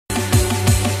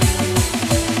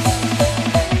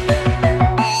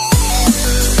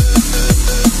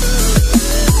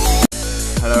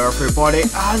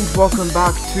everybody, and welcome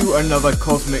back to another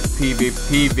Cosmic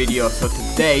PvP video. So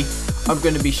today I'm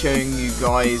going to be showing you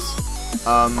guys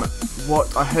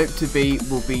what I hope to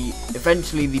will be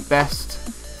eventually the best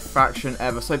faction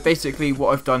ever. So basically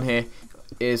what I've done here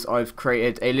is I've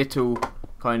created a little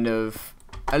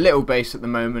base at the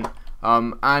moment,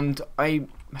 and I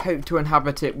hope to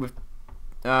inhabit it with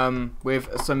some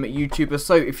YouTubers.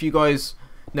 So if you guys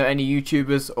know any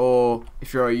YouTubers, or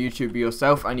if you're a YouTuber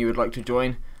yourself and you would like to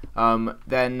join,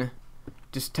 then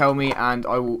just tell me and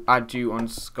I will add you on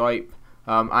Skype,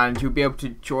 and you'll be able to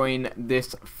join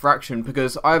this faction,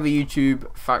 because I have a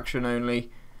YouTube faction only,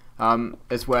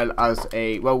 as well as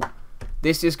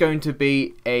this is going to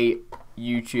be a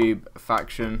YouTube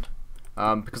faction,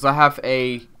 because I have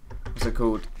a, what's it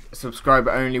called,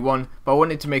 subscriber only one, but I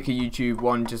wanted to make a YouTube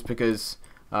one just because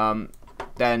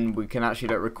then we can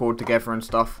actually record together and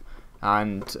stuff,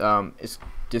 and it's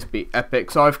just be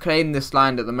epic. So I've claimed this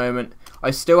land at the moment.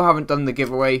 I still haven't done the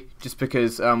giveaway just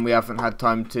because we haven't had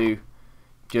time to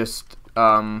just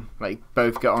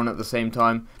both get on at the same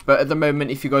time. But at the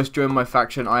moment, if you guys join my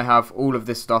faction, I have all of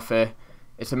this stuff here.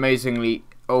 It's amazingly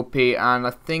OP, and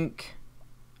I think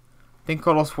I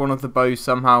lost one of the bows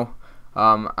somehow,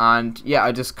 and yeah,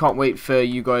 I just can't wait for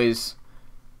you guys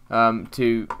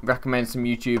to recommend some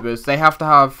YouTubers. They have to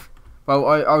have, well,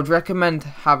 I would recommend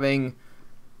having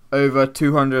over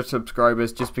 200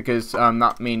 subscribers, just because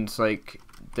that means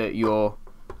that you're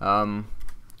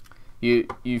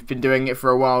you've been doing it for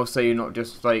a while, so you're not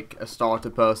just a starter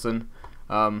person,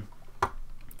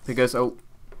 because I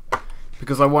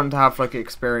want to have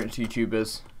experienced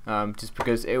YouTubers, just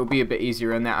because it will be a bit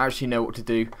easier and they actually know what to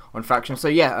do on factions. So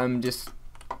yeah, just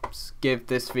give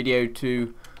this video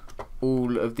to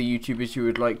all of the YouTubers you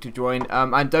would like to join,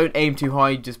 and don't aim too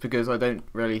high, just because I don't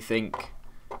really think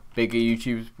bigger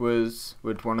YouTubers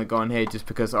would want to go on here, just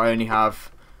because I only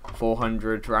have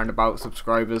 400 roundabout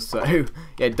subscribers. So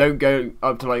yeah, don't go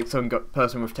up to some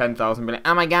person with 10,000 be like,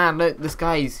 oh my god, look, this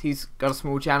he's got a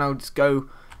small channel, just go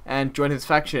and join his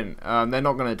faction. They're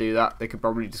not going to do that. They could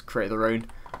probably just create their own.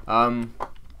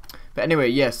 But anyway,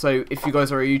 yeah, so if you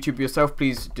guys are a YouTuber yourself,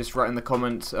 please just write in the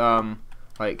comments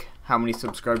how many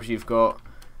subscribers you've got,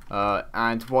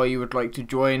 and why you would like to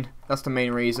join. That's the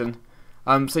main reason.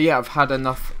 So yeah, I've had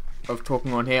enough of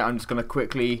talking on here. I'm just going to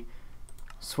quickly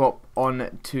swap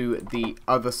on to the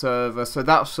other server. So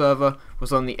that server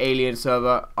was on the alien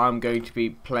server. I'm going to be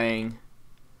playing,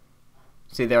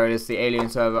 see, there it is, the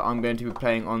alien server. I'm going to be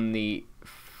playing on the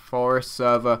forest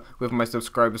server with my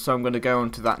subscribers, so I'm going to go on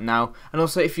to that now. And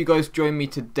also, if you guys join me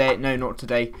today, no, not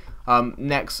today,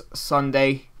 next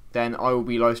Sunday, then I will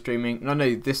be live streaming. No,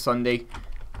 this Sunday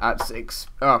at 6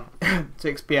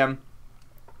 PM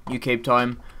UK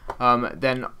time.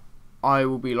 Then I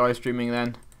will be live streaming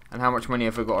then. And how much money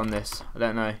have I got on this? I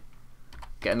don't know.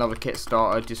 Get another kit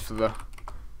starter just for the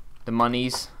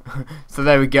monies. So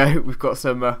there we go. We've got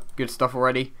some good stuff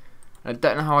already. I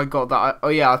don't know how I got that. Oh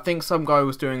yeah, I think some guy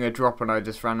was doing a drop and I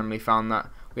just randomly found that.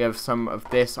 We have some of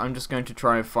this. I'm just going to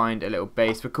try and find a little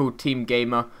base. We're called Team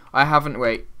Gamer. I haven't,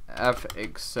 wait, F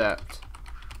accept.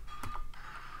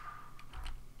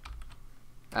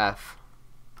 F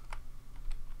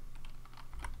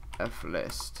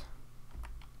list.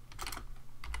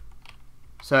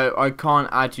 So I can't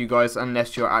add you guys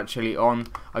unless you're actually on.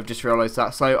 I've just realised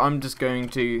that. So I'm just going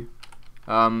to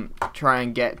try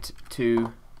and get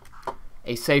to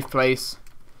a safe place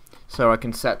so I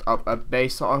can set up a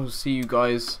base. So I'll see you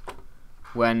guys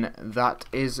when that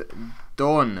is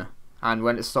done and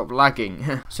when it stopped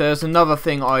lagging. So there's another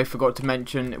thing I forgot to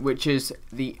mention, which is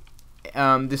this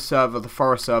server, the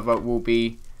forest server, will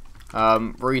be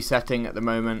resetting at the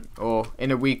moment, or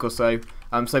in a week or so.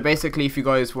 So basically, if you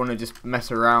guys want to just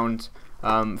mess around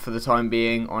for the time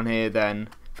being on here, then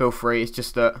feel free. It's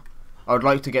just that I would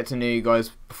like to get to know you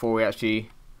guys before we actually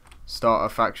start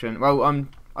a faction. Well, I'm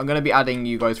going to be adding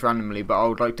you guys randomly, but I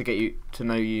would like to get to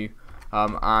know you,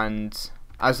 and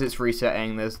as it's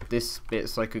resetting, this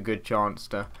bit's a good chance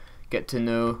to get to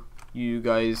know you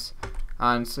guys.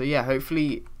 And so yeah,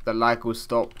 hopefully the lag will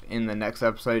stop in the next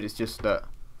episode. It's just that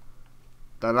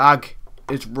the lag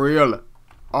is real.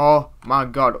 Oh my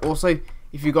god. Also,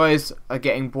 if you guys are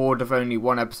getting bored of only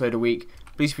one episode a week,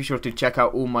 please be sure to check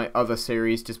out all my other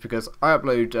series, just because I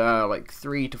upload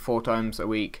 3 to 4 times a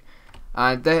week,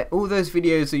 and all those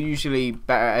videos are usually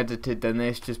better edited than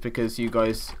this, just because you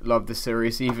guys love the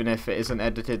series, even if it isn't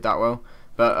edited that well.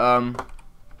 But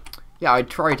yeah, I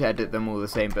try to edit them all the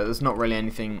same, but there's not really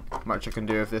anything much I can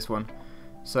do with this one.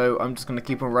 So I'm just going to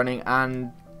keep on running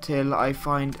until I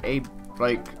find a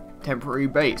temporary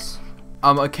base.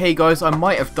 Okay guys, I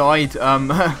might have died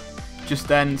just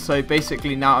then, so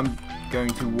basically now I'm going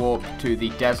to warp to the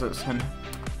deserts. And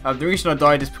the reason I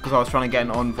died is because I was trying to get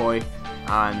an envoy,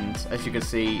 and as you can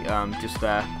see, just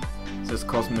there it says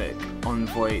Cosmic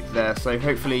Envoy there. So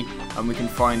hopefully we can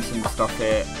find some stuff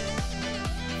here.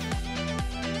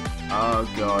 Oh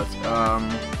god, I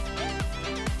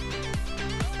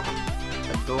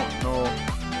don't know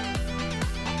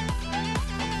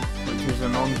which is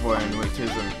an envoy and which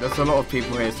isn't. There's a lot of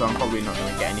people here, so I'm probably not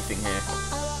going to get anything here.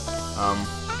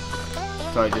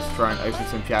 So I just try and open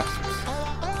some chests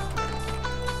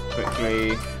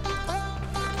quickly.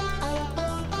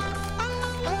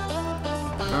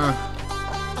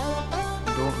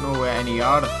 Don't know where any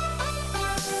are.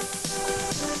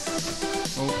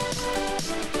 Oh,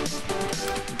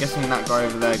 I'm guessing that guy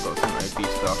over there got some OP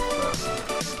stuff.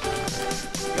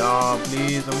 But God,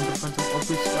 please, I want to find some OP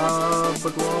stuff.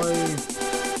 But why?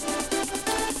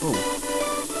 Oh,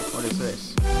 what is this?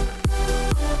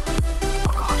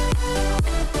 Oh God.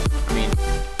 I mean,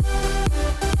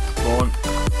 spawn.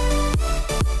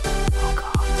 Oh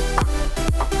God.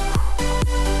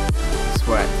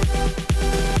 Sweat.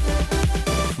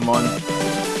 Come on.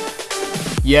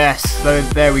 Yes, so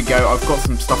there we go. I've got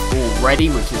some stuff already,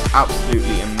 which is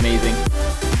absolutely amazing.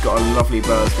 We've got a lovely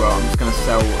bow as well. I'm just going to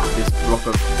sell this block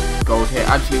of gold here.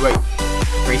 Actually, wait.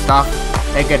 Free stuff.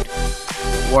 Hey, good.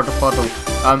 Water bottle.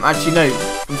 Actually, no.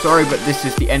 I'm sorry, but this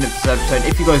is the end of this episode.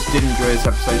 If you guys did enjoy this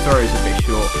episode, sorry it's a bit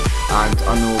short and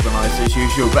unorganised as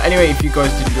usual. But anyway, if you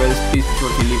guys did enjoy this, please be sure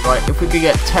to leave a like. If we could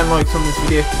get 10 likes on this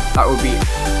video, that would be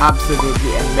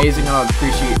absolutely amazing, and I'd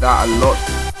appreciate that a lot.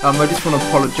 I just want to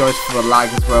apologise for the lag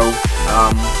as well.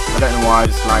 I don't know why, I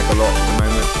just lag a lot at the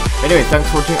moment. Anyway, thanks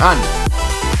for watching and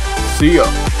see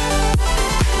ya!